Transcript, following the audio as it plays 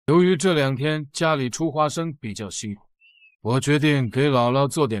由于这2天家里出花生比较辛苦，我决定给姥姥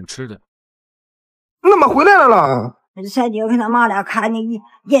做点吃的。你怎么回来了？这3天我跟他妈俩看你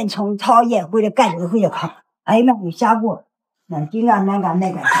烟囱讨厌，回来赶紧回去看。哎呀妈，你下锅，那紧干难干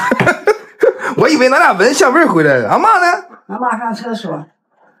那干。我以为咱俩闻香味回来了。俺妈呢？俺妈上厕所。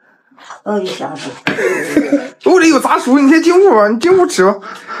一下子。屋里有杂薯，你先进屋吧，你进屋吃吧。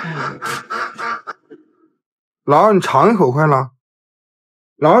姥姥，你尝一口，快了。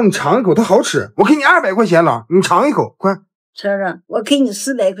姥姥，你尝一口，它好吃。我给你200块钱了，你尝一口，快。车上，我给你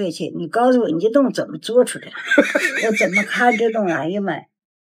400块钱，你告诉我你这东西怎么做出来的？我怎么看这东西？哎呀妈，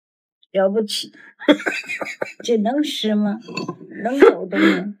了不起！这能吃吗？能有东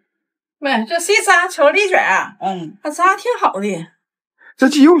西？喂，这谁炸巧克力卷啊？它炸挺好的。这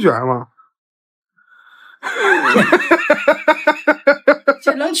鸡肉卷吗？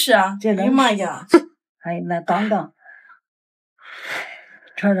这能吃啊？这能？哎呀妈呀！哎呀妈，刚刚。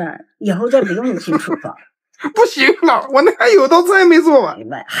车上，以后再不用你进厨房。不行了，我那还有道菜没做完。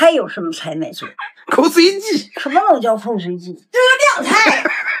还有什么菜没做？口水鸡。什么都叫口水鸡？这是凉菜。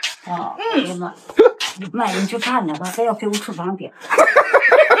哎呀妈！妈，你去看呢，非要给我厨房点。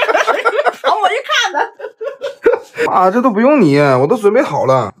好，我去看呢。妈，这都不用你，我都准备好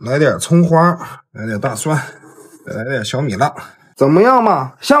了。来点葱花，来点大蒜，再来点小米辣，怎么样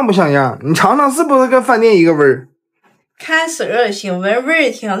嘛？像不像样？你尝尝是不是跟饭店一个味儿？看色儿行，闻味儿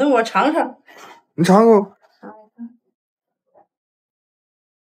也挺好，那我尝尝。你尝口。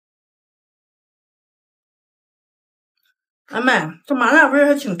哎妈，这麻辣味儿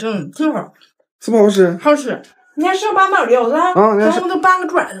还挺正，挺好。是不好吃？好吃。你还是把毛料子啊？然后都拌个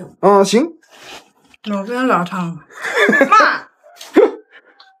砖头。行。我跟老尝。妈，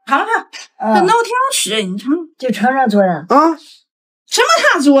尝尝，这脑挺好吃，你尝。这车上做的啊？什么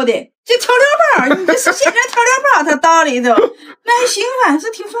他做的？这调料包，你这是现在调料包他倒里头，那还行吧，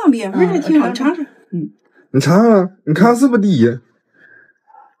是挺方便，味儿挺好，尝尝。你尝尝，你看是不是第一？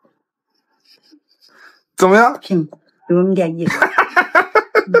怎么样？行，有那么点意思。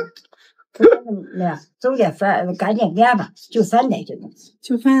走点饭，赶紧点吧，就饭来这个。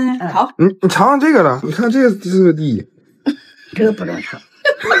就饭好。你尝尝这个了，你看这个是不是第一？这个不能尝，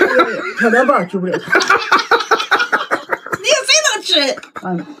调料包就不了它。你有谁能吃？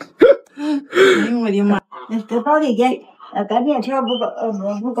哎呦我的妈！这到底点擀面条不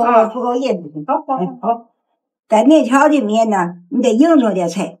够硬。好。擀面条的面呢，你得硬着点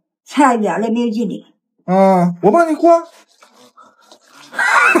菜，菜一点也没有劲的。我帮你和。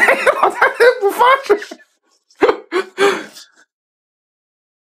老太太不放手。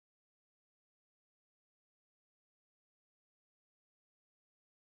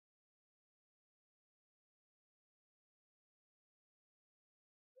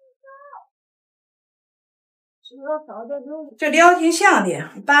这料挺香的，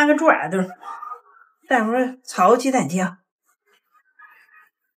拌个砖头，待会儿炒鸡蛋酱。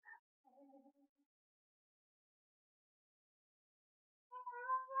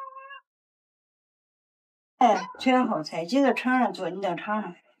全好菜，这个尝尝做，你得尝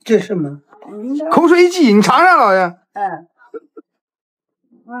尝。这是什么？口水鸡，你尝尝，老爷。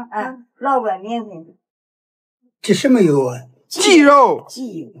老板面粉。这什么油啊？鸡肉。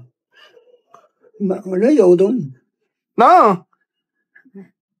鸡油。我这有东西。能。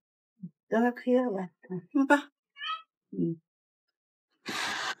这还可以了吧？吧。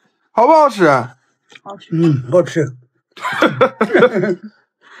好不好吃？好吃。好吃。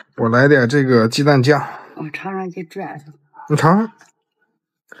我来点这个鸡蛋酱。我尝尝这砖头。你尝尝。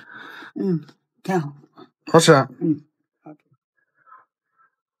挺好。好吃。好吃。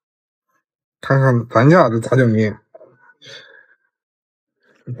看看咱家的炸酱面。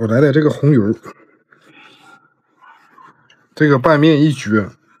我来点这个红油。这个拌面一绝。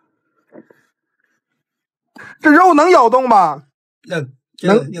这肉能咬动吧？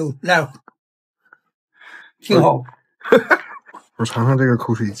能有来，挺好。我尝尝这个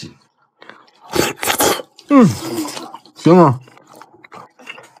口水鸡。行啊，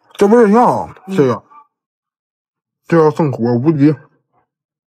这味儿挺好，这要送火无敌。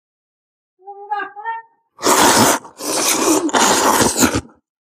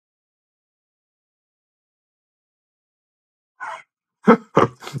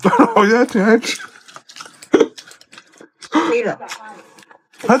老爷挺爱吃。对了，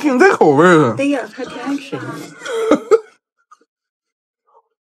还挺带口味的。对呀，还挺爱吃的。